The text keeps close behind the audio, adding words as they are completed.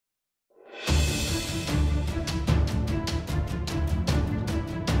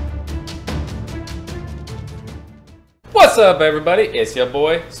What's up, everybody? It's your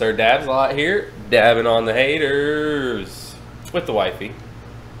boy, Sir Dabs Lot here, dabbing on the haters. With the wifey,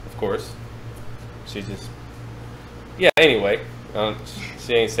 of course. She just... Yeah, anyway.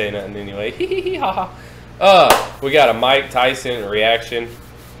 She ain't saying nothing anyway. Hee ha ha. We got a Mike Tyson reaction.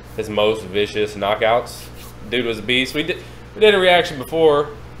 His most vicious knockouts. Dude was a beast. We did a reaction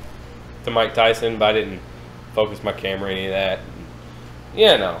before to Mike Tyson, but I didn't focus my camera or any of that.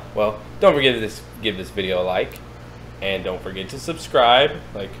 Yeah, no. Well, don't forget to give this video a like. And don't forget to subscribe.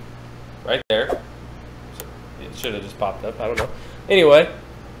 Like, right there. It should have just popped up. I don't know. Anyway,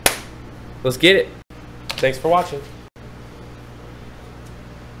 let's get it. Thanks for watching.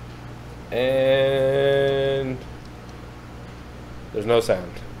 And there's no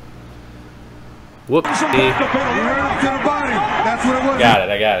sound. Whoopsie. That's what it was. Got it.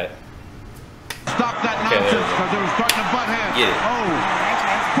 I got it. Stop that nonsense because they were starting to butt heads. Get it. Oh.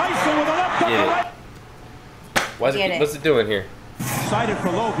 Tyson with a left hook. Get it. What's it doing here? Cited for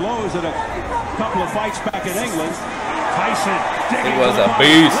low blows at a couple of fights back in England. Tyson. It was a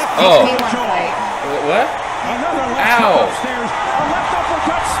beast. Oh. What? Another left Ow. upstairs. A left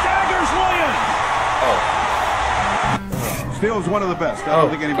uppercut staggers Williams. Oh. Still is one of the best. I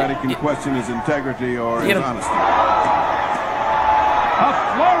don't think anybody can question his integrity or his honesty. A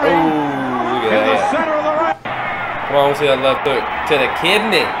flurry. Oh, look at that. Center of the right. Come on, see that left hook to the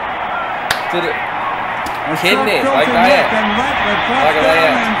kidney. To the kidneys, like that. Like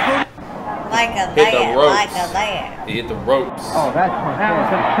that. Like a Hit the ropes. like a lad. He hit the ropes. Oh, that was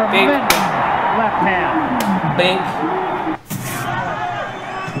a tremendous left hand. Bink.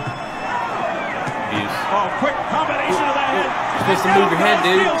 Oh, quick combination of that head. You're supposed to move your head,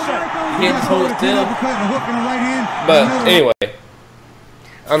 dude. You can't just hold it still. But anyway,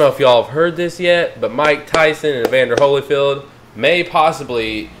 I don't know if y'all have heard this yet, but Mike Tyson and Evander Holyfield may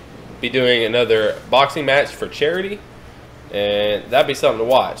possibly be doing another boxing match for charity, and that'd be something to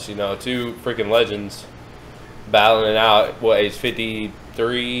watch. You know, two freaking legends battling it out. What age?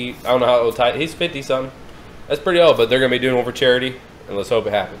 53. I don't know how old he's 50 something. That's pretty old, but they're gonna be doing one for charity, and let's hope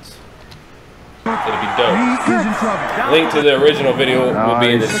it happens. It'll be dope. Link to the original video will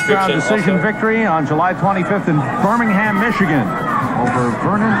be in the description. Decision also. victory on July 25th in Birmingham, Michigan, over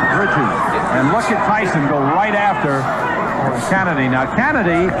Vernon Bridges. And look at Tyson go right after Kennedy. Now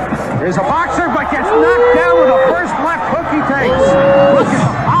Kennedy is a boxer, but gets knocked down with the first left hook he takes. Look at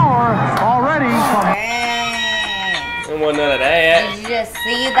the power already from. There wasn't none of that. Did you just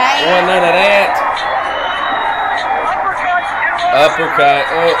see that? There wasn't none of that. Uppercut.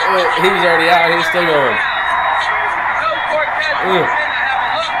 Oh, he was already out. He was still going.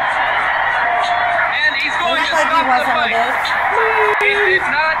 Like you want some of this?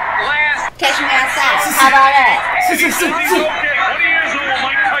 Catch me outside. How about that?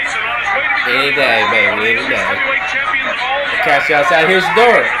 Any day, baby. Any day. Catch you outside. Here's the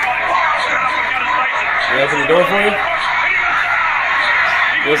door. You open the door for you?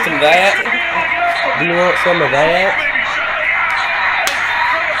 You want some of that? Do you want some of that?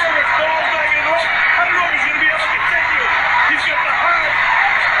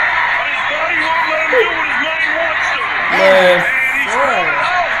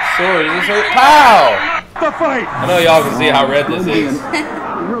 Sword. Is this hurt? Pow! The fight. I know y'all can see how red this is.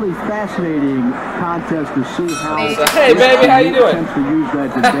 Really fascinating contest to see how. So, hey, baby, how you doing? To use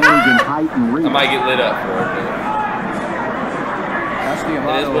that advantage in height and reach. I might get lit up for it. It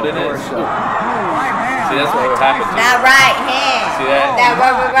is what it is. See, that's what happens. That right hand. See that?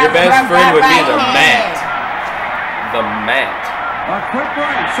 Your best friend would be the mat. The mat. A quick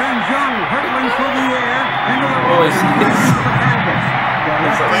right sends Young hurtling through the air into the Always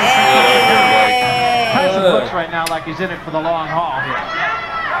Tyson looks right now like he's in it for the long haul here.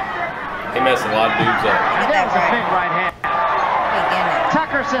 He messed a lot of dudes up. That was a big right hand.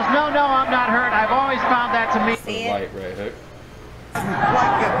 Tucker says, no, I'm not hurt. I've always found that to me. See it? Light right hook.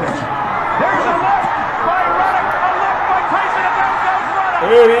 There's a left by Ruddock. A left by Tyson. And down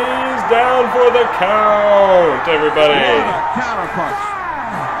goes Ruddock. And he's down for the count, everybody. counter punch.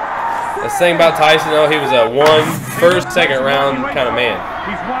 The thing about Tyson, though, he was a first, second round kind of man.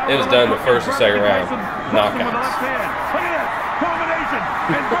 It was done the first and second round knockouts. Look at that combination.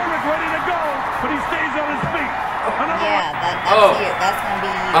 And Berman's ready to go, but he stays on his feet. Yeah, that's you. That's gonna be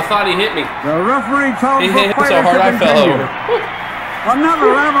you. I thought he hit me. The referee told He hit him so hard I fell over.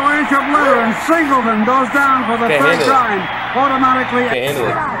 Another avalanche of litter, and Singleton goes down for the third time. Automatically. Can't handle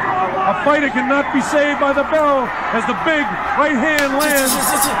it. A fighter cannot be saved by the bell as the big right hand lands.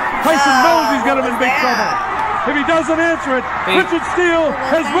 Tyson knows he's got him in big trouble. If he doesn't answer it, Richard Steele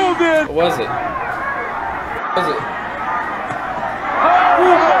has moved in. What was it? What was it?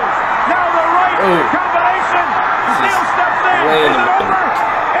 Oh! Now the right combination. Steele steps Laying him.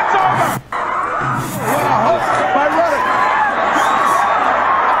 It's over. What a hook by Reddick.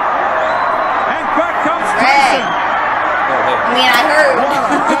 And back comes Tyson. I mean, I heard.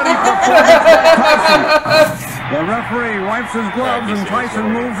 The referee wipes his gloves and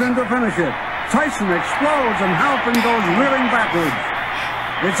Tyson moves in to finish it. Tyson explodes and Halpin goes reeling backwards.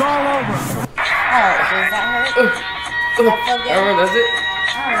 It's all over. Oh, does that hurt? Does that feel good? I don't know, does it?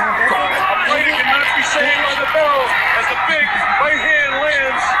 I don't know. Brady cannot be saved by the bell as the big right hand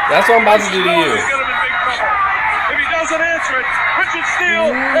lands. That's what I'm about to do to you. He's gonna be in big trouble. If he doesn't answer it, Richard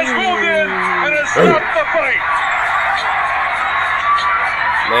Steele has moved in and has stopped the fight.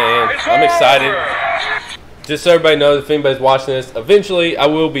 Man, It's I'm excited. over. Just so everybody knows, if anybody's watching this, eventually I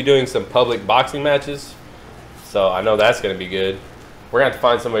will be doing some public boxing matches. So I know that's going to be good. We're going to have to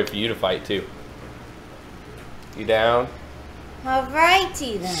find somebody for you to fight too. You down?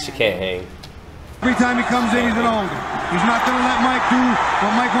 Alrighty then. She can't hang. Every time he comes in, he's an older. He's not going to let Mike do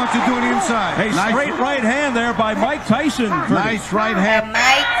what Mike wants to do on the inside. A straight right hand there by Mike Tyson. Nice right hand.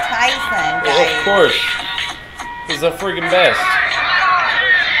 Mike Tyson, Well, guys. of course. He's the freaking best.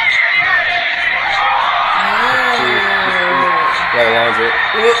 Gotta launch it.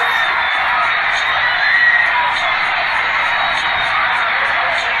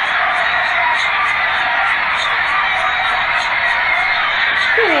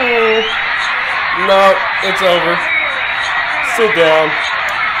 No, it's over. Sit down.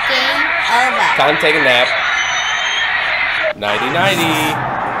 Game over. Time to take a nap. 90-90.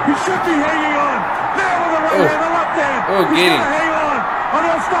 He should be hanging on. Now with the right hand, the left hand. Oh, He's get him. gonna hang on, or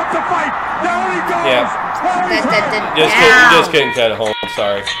they'll stop the fight. Down he goes. Yep. Now he's hurt. Just couldn't cut it home.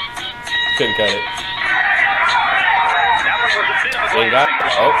 Sorry. Couldn't cut it. Ain't got it.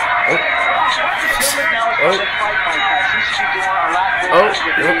 Oh. Oh. Oh. Oh.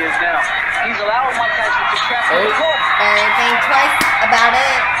 He's allowing Mike Tyson to trap him. Better think twice about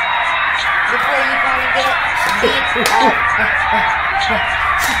it before you're gonna get beat up.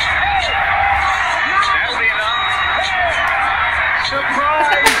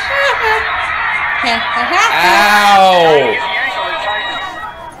 Surprise! Ow!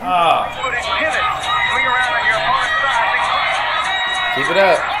 Ah. Keep it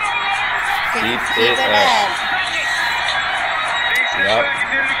up. Keep it up. Yup.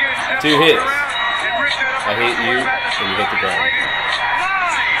 2 hits. I hit you, and you hit the ground.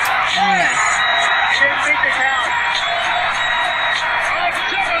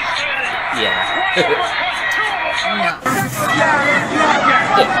 Yeah.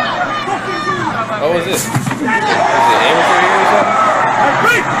 What was this? Was it amateur here or something?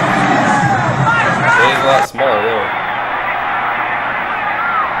 It is a lot smaller there.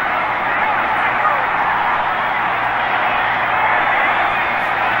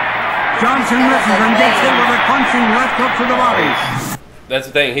 Johnson misses and gets hit with a punching left hook to the body. That's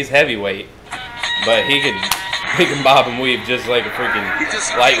the thing. He's heavyweight, but he can bob and weave just like a freaking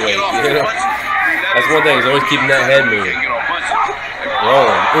lightweight. You know, that's one thing. He's always keeping that head moving,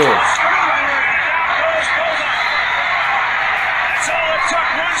 rolling.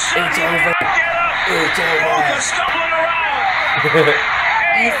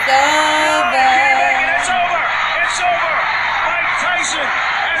 It's over. It's over.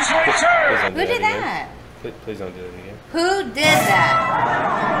 It's over. Who did that? Please don't do it again. Who did that?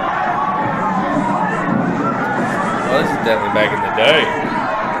 Well, this is definitely back in the day.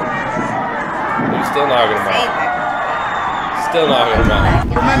 We're still knocking him out. Still knocking him out.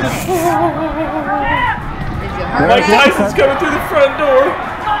 Mike Tyson's coming through the front door.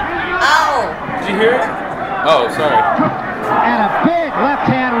 Oh. Did you hear it? Oh, sorry. And a big left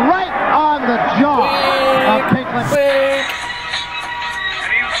hand right on the jaw of Pinkley.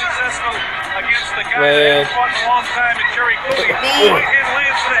 Against the guy that fought a long time in Jerry Cooley. Right hand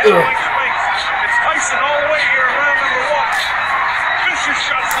lands to the head of Mike Spinks. It's Tyson all the way here in round number 1. Vicious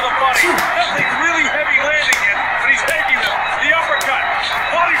shots to the body. Nothing really heavy landing yet, but he's taking them. The uppercut.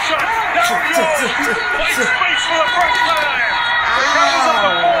 Body shot. Down he goes. Mike Spinks for the first time. The count is up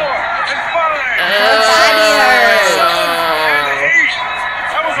to 4 and 5. Body hurts. And 8.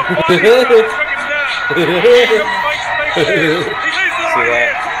 That was a body shot. Took him down. Here comes Mike Spinks. He leads the right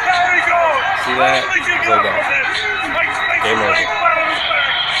hand. See that? It's like that. Game over.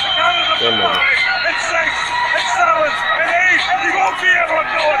 Game over. It's 6, it's 7, and 8. He won't be able to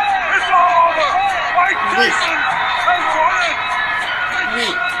do it. It's all over. Mike Tyson has won it.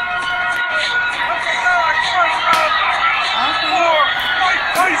 Weak. For Mike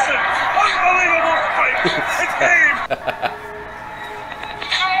Tyson. Unbelievable fight. It's game.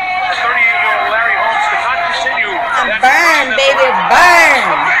 38-year-old Larry Holmes did not continue. Burn, baby, burn.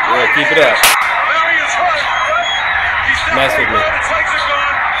 Yeah, keep it up. mess with me.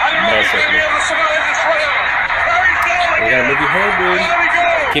 Mess with me. You gotta move your head, dude.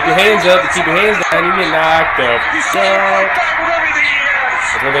 Keep your hands up. Keep your hands down. You get knocked the fuck.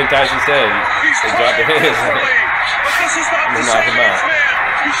 That's one thing Tyson said. They drop their hands. And knock him out.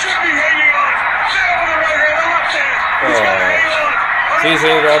 He should be hanging on. Down with the right hand, the left hand. He's got to hang on. See his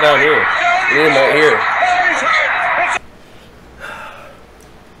hands are all down here. You need him right here.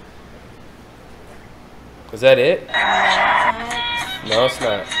 Is that it? No, it's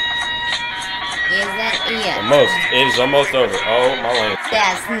not. Is that it? Almost. It is almost over. Oh, my land.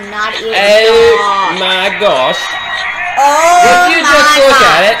 That's not it. Oh, my gosh. Oh, Would you just my look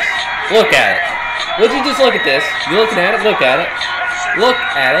God. at it? Look at it. Would you just look at this? You looking at it? Look at it. Look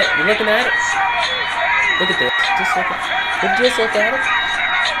at it. You looking at it? Look at this. Just look at it. Would you just look at it?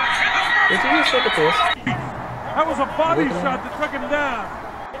 Would you just look at this? That was a body shot that took him down.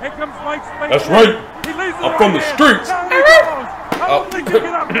 Here comes Mike Spade. That's right. He leaves I'm from the streets. Down he goes. I don't think he can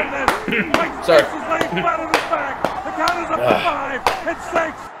get up from this. Mike Sorry. Spade is laying flat on his back. The count is up to 5. It's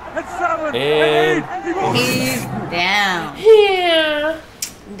 6. It's 7. And it's 8. He moves. He's down. yeah.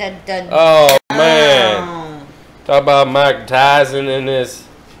 Da, Oh man. Talk about Mike Tyson and his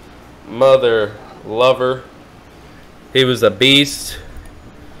mother lover. He was a beast.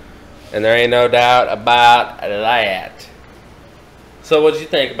 And there ain't no doubt about that. So what did you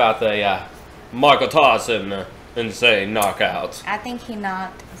think about the Michael Tyson insane knockouts? I think he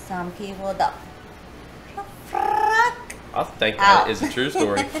knocked some people the fuck. I think that is a true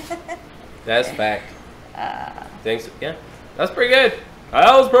story. That's fact. Thanks. Yeah, that's pretty good.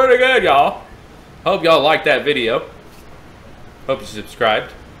 That was pretty good, y'all. Hope y'all liked that video. Hope you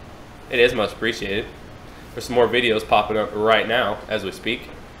subscribed. It is much appreciated. There's some more videos popping up right now as we speak.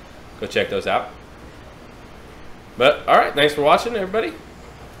 Go check those out. But, alright, thanks for watching, everybody.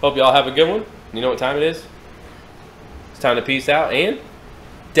 Hope y'all have a good one. You know what time it is? It's time to peace out and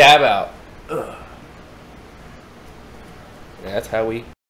dab out. Ugh. That's how we